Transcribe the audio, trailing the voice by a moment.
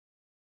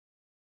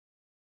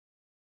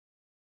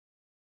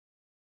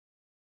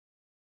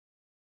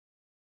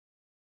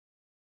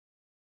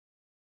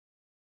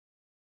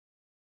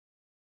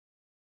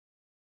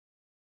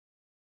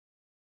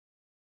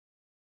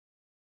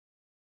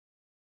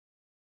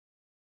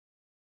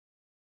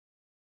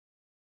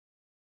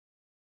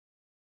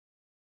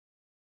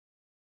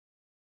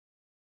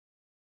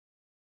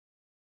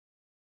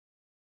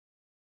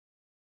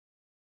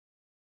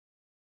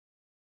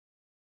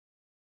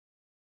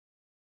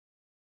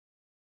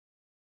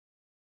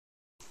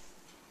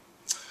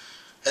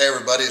Hey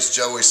everybody, it's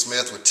Joey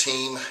Smith with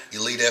Team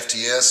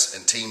Elitefts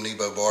and Team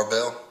Nebo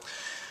Barbell.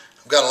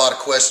 I've got a lot of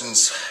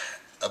questions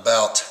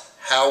about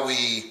how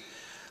we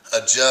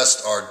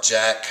adjust our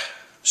jack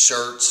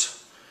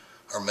shirts,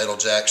 our metal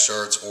jack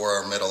shirts or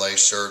our metal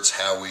ace shirts,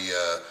 how we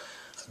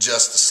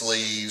adjust the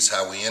sleeves,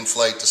 how we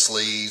inflate the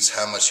sleeves,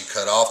 how much you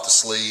cut off the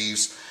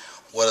sleeves,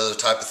 what other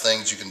type of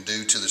things you can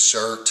do to the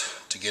shirt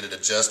to get it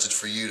adjusted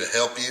for you to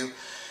help you.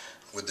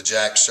 With the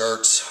jack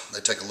shirts,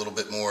 they take a little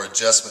bit more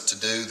adjustment to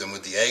do than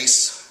with the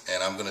ace,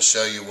 and I'm going to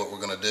show you what we're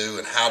going to do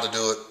and how to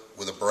do it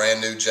with a brand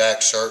new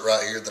jack shirt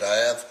right here that I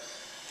have.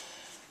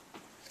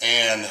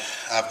 And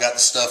I've got the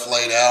stuff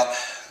laid out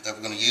that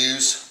we're going to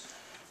use.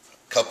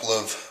 A couple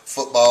of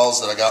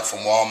footballs that I got from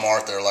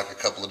Walmart. They're like a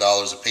couple of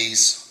dollars a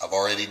piece. I've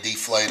already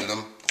deflated them.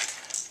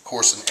 Of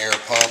course, an air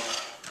pump,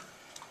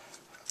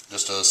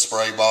 just a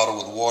spray bottle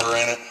with water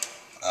in it.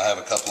 I have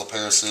a couple of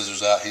pair of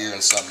scissors out here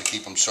and something to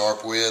keep them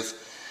sharp with.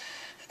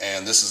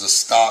 And this is a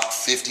stock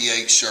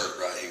 58 shirt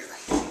right here,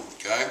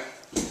 okay?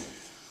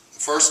 The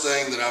first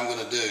thing that I'm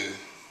going to do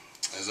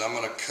is I'm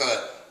going to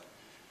cut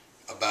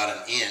about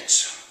an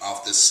inch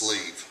off this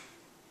sleeve.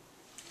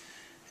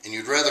 And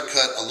you'd rather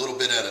cut a little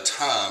bit at a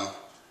time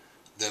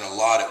than a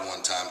lot at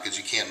one time because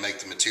you can't make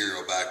the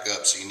material back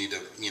up. So you need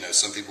to,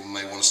 some people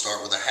may want to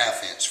start with a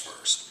 ½ inch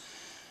first.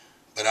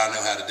 But I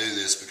know how to do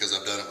this because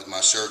I've done it with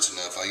my shirts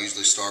enough. I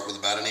usually start with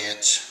about an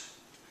inch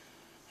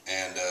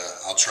and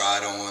I'll try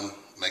it on.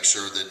 Make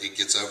sure that it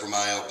gets over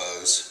my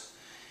elbows,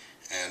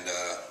 and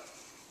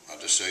I'll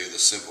just show you the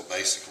simple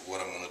basic of what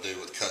I'm going to do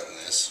with cutting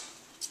this.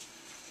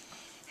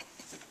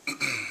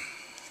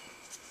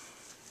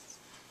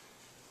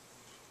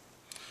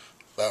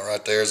 About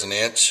right there is an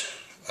inch.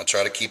 I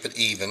try to keep it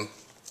even.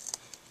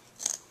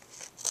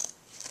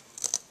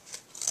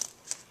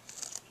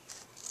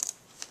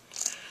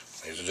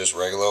 These are just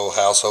regular old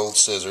household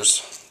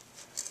scissors.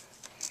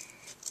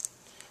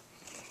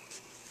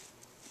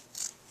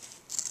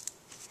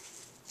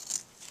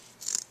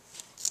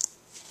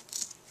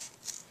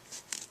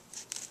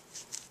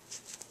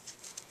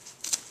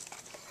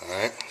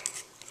 Alright,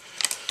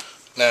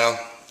 now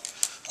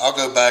I'll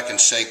go back and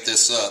shape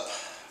this up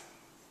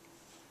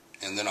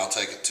and then I'll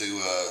take it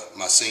to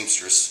my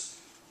seamstress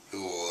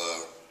who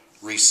will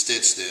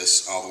re-stitch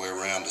this all the way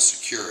around to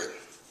secure it.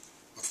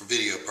 But for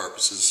video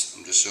purposes,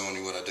 I'm just showing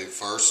you what I do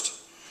first.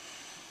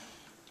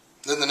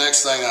 Then the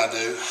next thing I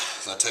do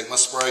is I take my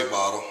spray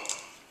bottle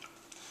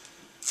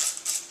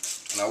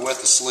and I wet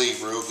the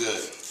sleeve real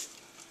good.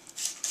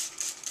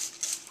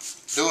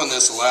 Doing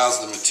this allows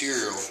the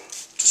material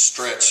to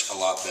stretch a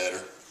lot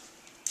better.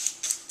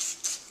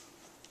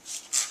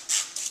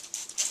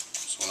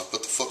 So when I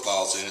put the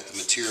footballs in it, the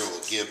material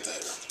will give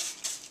better.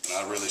 And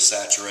I really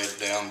saturate it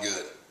down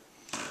good.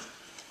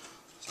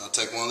 So I'll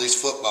take one of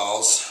these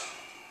footballs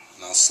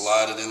and I'll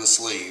slide it in the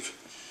sleeve.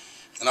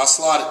 And I'll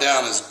slide it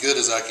down as good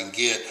as I can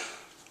get,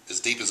 as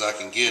deep as I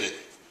can get it,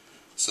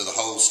 so the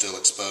hole's still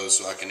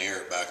exposed so I can air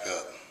it back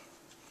up.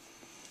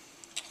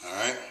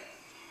 Alright.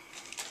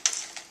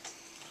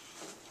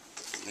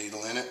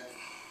 Needle in it.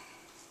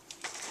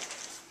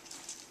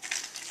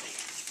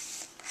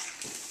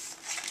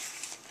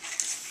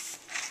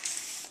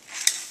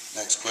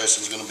 Next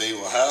question is going to be,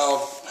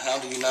 well, how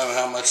do you know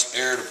how much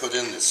air to put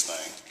in this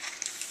thing?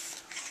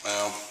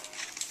 Well,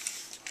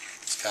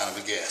 it's kind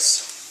of a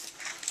guess.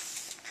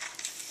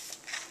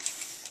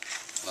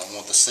 I don't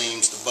want the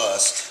seams to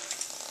bust.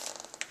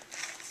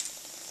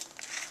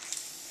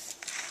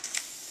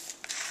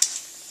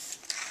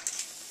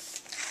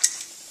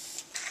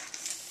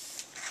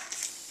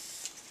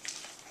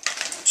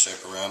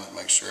 Check around it,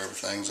 make sure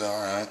everything's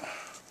alright.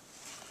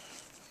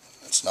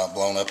 It's not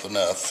blown up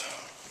enough.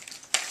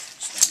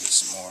 Get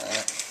some more in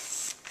it.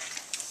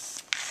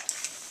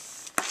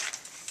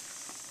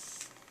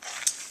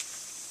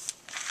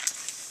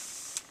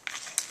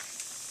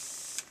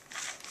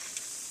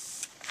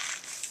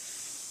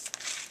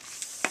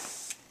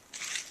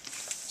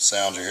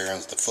 Sound you're hearing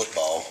is the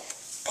football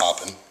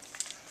popping.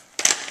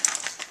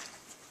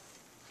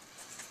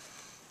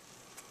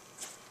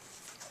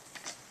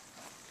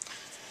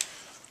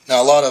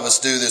 Now a lot of us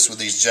do this with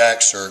these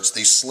jack shirts.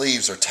 These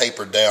sleeves are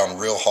tapered down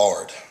real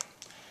hard.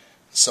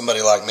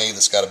 Somebody like me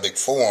that's got a big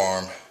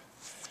forearm,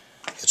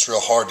 it's real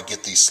hard to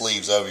get these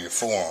sleeves over your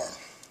forearm.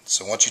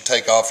 So once you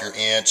take off your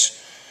inch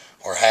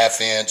or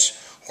 ½ inch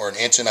or an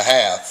inch and a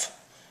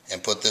half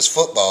and put this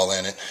football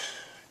in it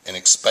and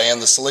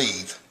expand the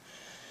sleeve,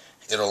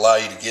 it'll allow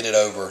you to get it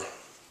over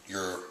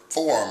your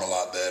forearm a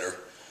lot better,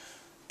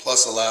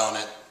 plus allowing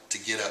it to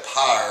get up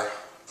higher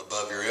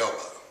above your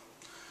elbow.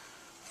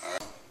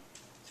 Alright.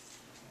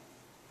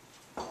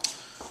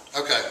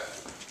 Okay.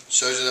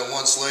 Shows you that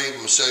one sleeve. I'm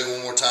going to show you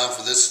one more time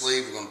for this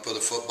sleeve. We're going to put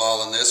a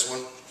football in this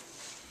one.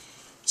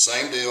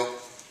 Same deal.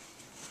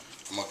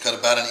 I'm going to cut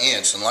about an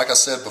inch. And like I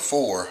said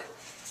before,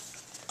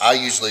 I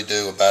usually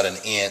do about an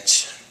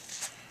inch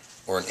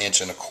or an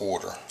inch and a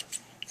quarter.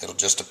 It'll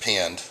just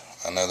depend.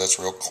 I know that's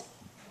real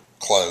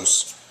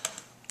close.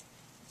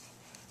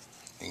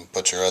 You can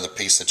put your other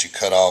piece that you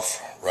cut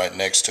off right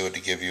next to it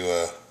to give you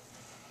a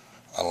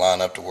I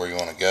line up to where you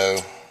want to go.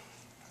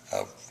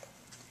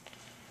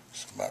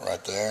 It's about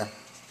right there.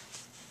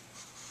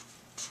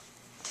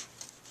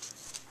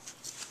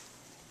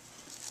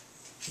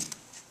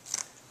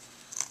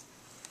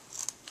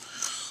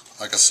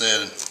 Like I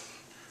said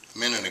a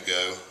minute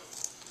ago,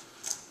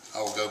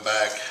 I will go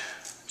back,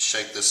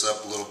 shake this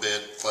up a little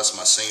bit, plus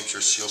my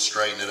seamstress, she'll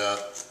straighten it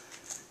up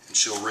and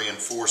she'll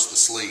reinforce the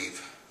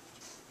sleeve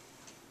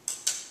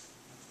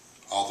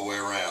all the way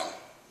around.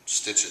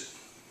 Stitch it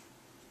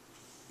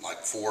like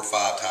 4 or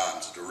 5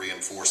 times to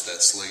reinforce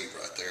that sleeve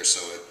right there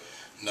so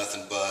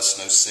nothing busts,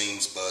 no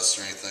seams bust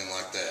or anything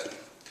like that.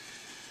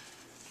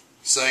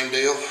 Same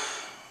deal,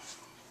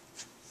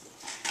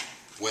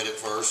 wet it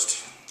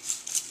first.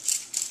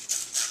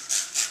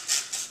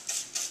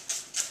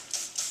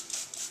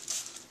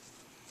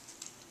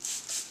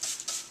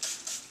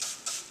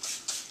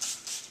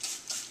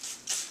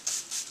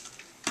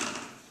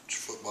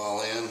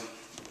 Football in.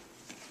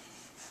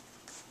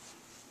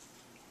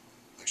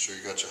 Make sure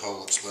you got your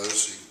hole exposed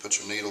so you can put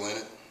your needle in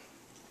it.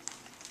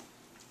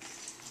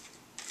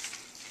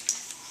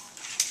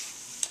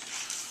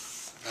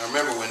 Now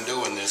remember, when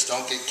doing this,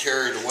 don't get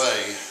carried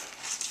away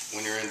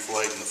when you're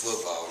inflating the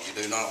football. You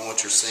do not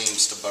want your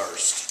seams to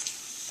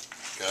burst.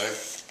 Okay?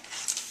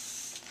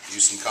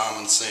 Use some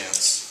common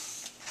sense.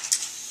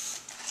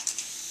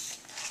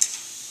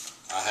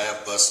 I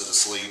have busted a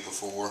sleeve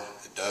before.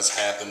 It does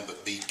happen,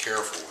 but be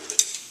careful with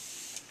it.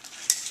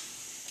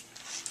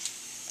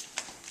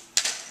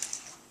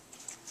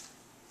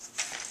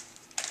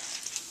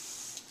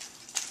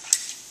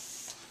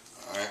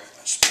 Alright,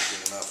 that should be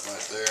good enough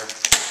right there.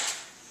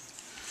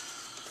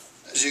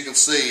 As you can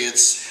see,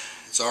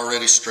 it's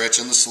already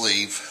stretching the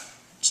sleeve,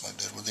 just like I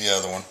did with the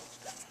other one.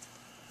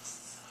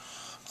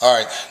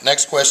 Alright,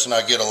 next question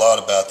I get a lot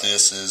about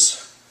this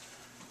is,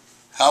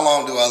 how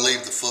long do I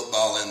leave the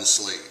football in the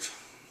sleeve?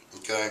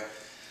 Okay,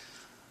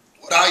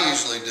 what I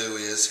usually do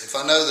is, if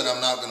I know that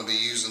I'm not going to be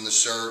using the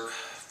shirt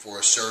for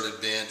a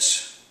shirted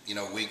bench, you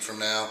know, a week from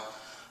now,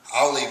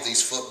 I'll leave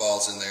these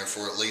footballs in there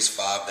for at least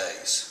 5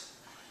 days.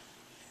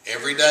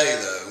 Every day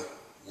though,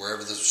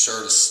 wherever the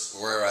shirt is,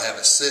 where I have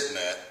it sitting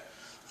at,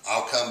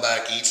 I'll come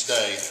back each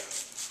day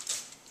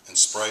and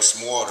spray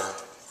some water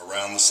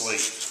around the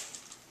sleeve,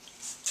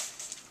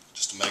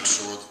 just to make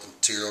sure that the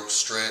material can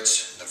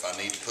stretch, and if I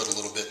need to put a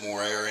little bit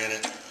more air in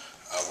it,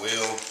 I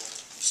will.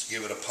 Just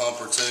give it a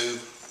pump or two,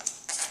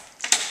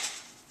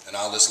 and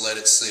I'll just let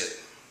it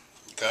sit.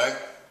 Okay?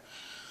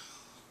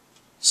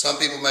 Some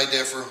people may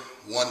differ,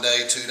 1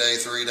 day, 2 day,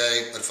 3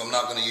 day, but if I'm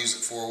not going to use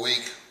it for a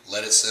week,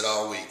 let it sit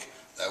all week.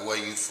 That way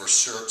you for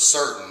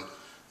certain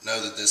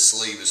know that this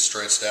sleeve is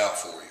stretched out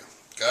for you.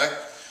 Okay?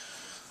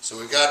 So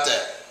we got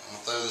that. I'm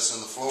going to throw this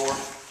on the floor,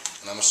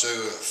 and I'm going to show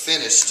you a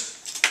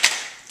finished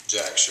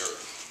jack shirt.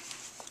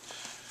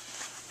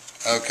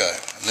 Okay,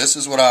 and this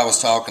is what I was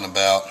talking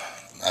about.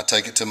 I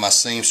take it to my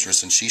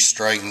seamstress and she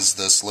straightens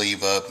the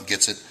sleeve up and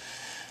gets it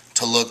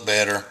to look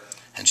better,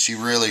 and she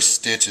really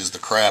stitches the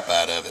crap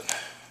out of it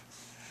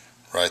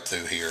right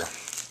through here,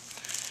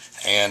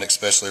 and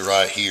especially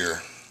right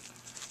here,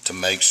 to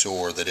make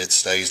sure that it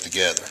stays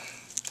together.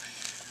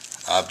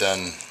 I've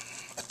done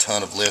a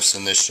ton of lifts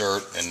in this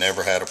shirt and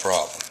never had a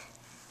problem.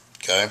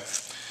 Okay,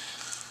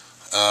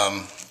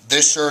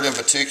 this shirt in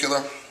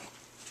particular,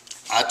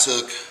 I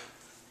took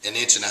 1.5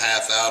 inches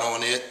out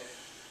on it,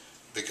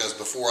 because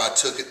before I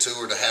took it to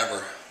her to have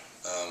her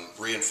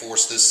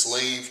reinforce this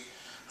sleeve,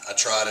 I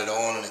tried it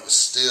on and it was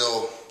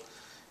still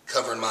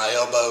covering my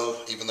elbow,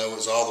 even though it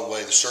was all the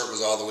way, the shirt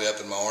was all the way up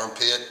in my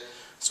armpit,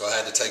 so I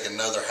had to take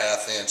another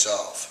 1/2 inch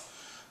off.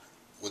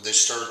 With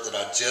this shirt that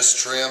I just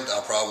trimmed,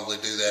 I'll probably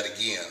do that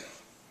again,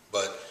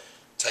 but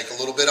take a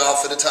little bit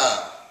off at a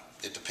time.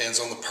 It depends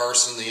on the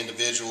person, the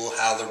individual,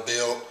 how they're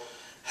built,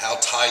 how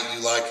tight you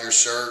like your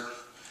shirt.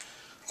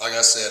 Like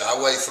I said, I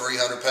weigh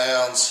 300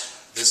 pounds.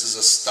 This is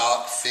a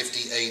stock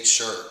 58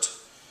 shirt,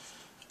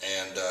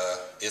 and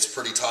it's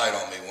pretty tight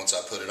on me once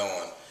I put it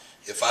on.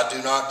 If I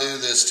do not do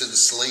this to the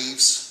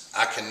sleeves,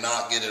 I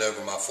cannot get it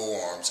over my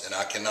forearms, and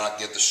I cannot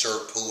get the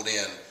shirt pulled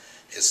in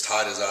as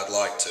tight as I'd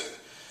like to.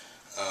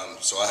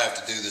 So I have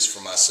to do this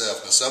for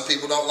myself. Now, some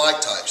people don't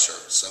like tight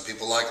shirts. Some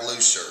people like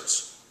loose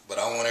shirts, but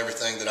I want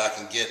everything that I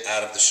can get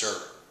out of the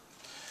shirt.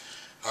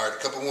 All right,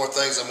 a couple more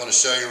things I'm going to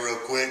show you real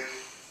quick.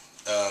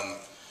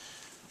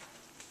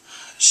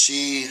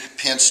 She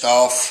pinched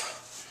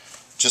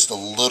off just a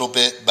little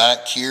bit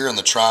back here in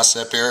the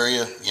tricep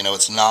area. You know,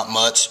 it's not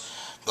much,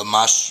 but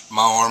my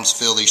arms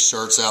fill these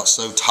shirts out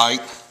so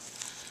tight.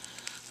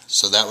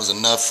 So that was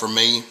enough for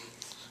me.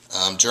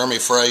 Jeremy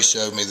Frey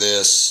showed me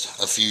this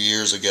a few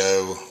years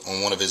ago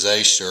on one of his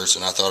Ace shirts,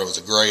 and I thought it was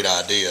a great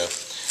idea.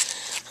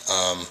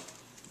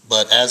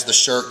 But as the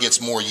shirt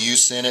gets more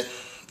use in it,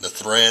 the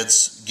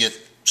threads get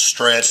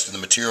stretched and the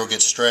material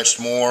gets stretched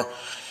more,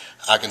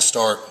 I can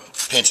start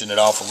pinching it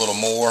off a little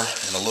more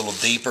and a little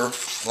deeper.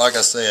 Like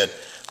I said,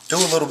 do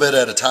a little bit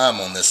at a time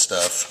on this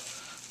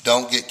stuff.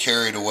 Don't get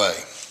carried away.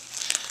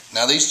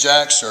 Now, these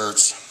jack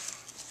shirts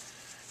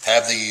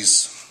have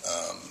these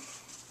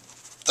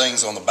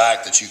things on the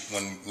back that you,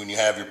 when you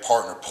have your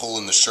partner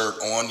pulling the shirt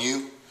on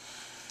you,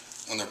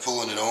 when they're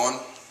pulling it on.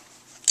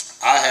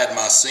 I had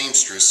my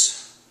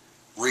seamstress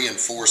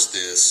reinforce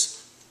this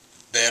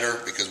better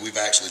because we've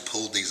actually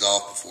pulled these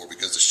off before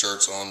because the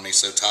shirt's on me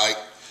so tight.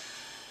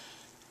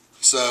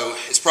 So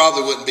it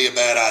probably wouldn't be a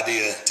bad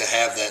idea to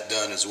have that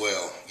done as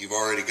well. You've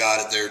already got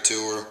it there to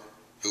her,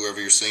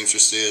 whoever your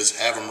seamstress is,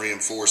 have them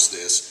reinforce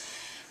this.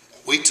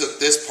 We took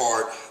this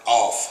part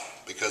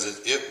off because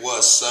it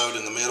was sewed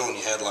in the middle and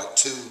you had like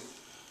two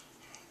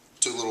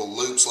little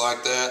loops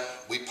like that.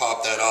 We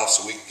popped that off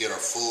so we could get our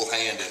full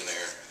hand in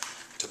there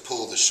to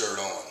pull the shirt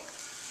on.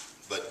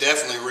 But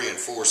definitely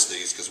reinforce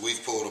these because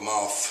we've pulled them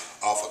off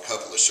a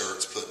couple of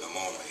shirts putting them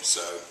on me.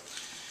 So,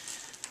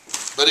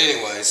 but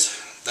anyways,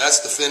 that's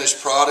the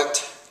finished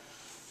product.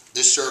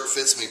 This shirt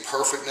fits me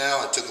perfect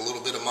now. It took a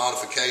little bit of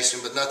modification,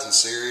 but nothing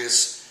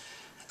serious.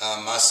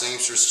 My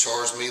seamstress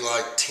charged me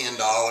like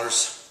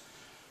 $10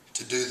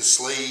 to do the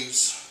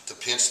sleeves, to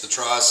pinch the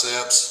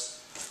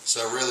triceps.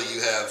 So really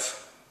you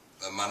have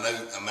a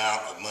minute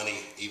amount of money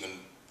even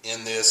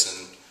in this,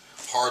 and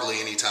hardly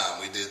any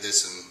time. We did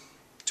this in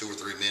 2 or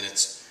 3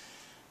 minutes.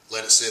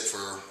 Let it sit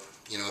for,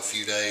 you know, a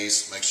few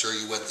days. Make sure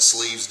you wet the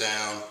sleeves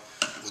down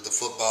with the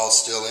football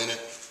still in it,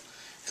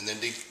 and then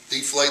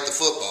deflate the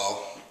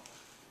football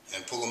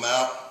and pull them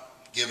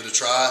out. Give it a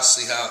try,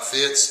 see how it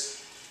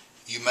fits.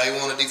 You may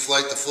want to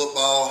deflate the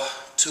football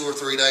 2 or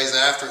 3 days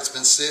after it's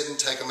been sitting.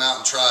 Take them out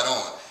and try it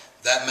on.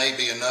 That may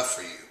be enough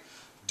for you.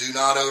 Do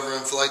not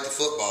overinflate the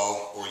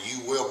football or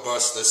you will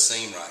bust this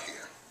seam right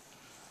here.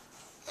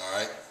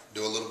 Alright,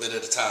 do a little bit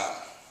at a time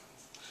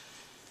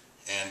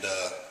and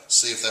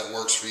see if that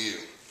works for you.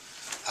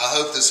 I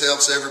hope this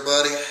helps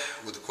everybody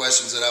with the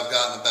questions that I've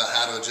gotten about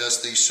how to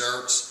adjust these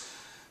shirts.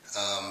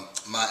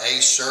 My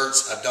Ace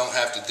shirts, I don't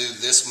have to do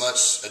this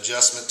much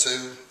adjustment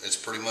to. It's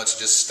pretty much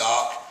just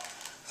stock.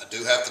 I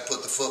do have to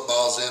put the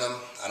footballs in them.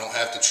 I don't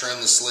have to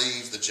trim the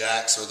sleeves. The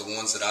jacks are the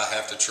ones that I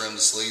have to trim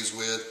the sleeves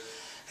with,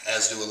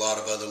 as do a lot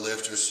of other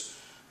lifters.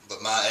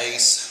 But my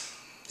Ace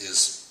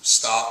is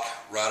stock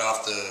right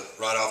off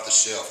the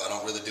shelf. I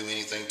don't really do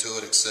anything to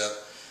it except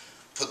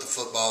put the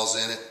footballs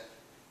in it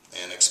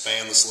and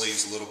expand the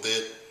sleeves a little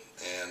bit,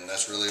 and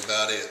that's really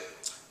about it.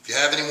 If you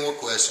have any more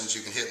questions,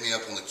 you can hit me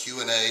up on the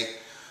Q&A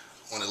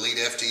on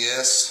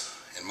Elitefts.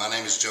 And my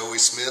name is Joey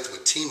Smith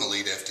with Team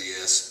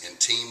Elitefts and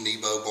Team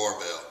Nebo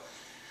Barbell.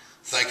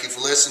 Thank you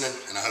for listening,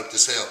 and I hope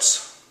this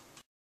helps.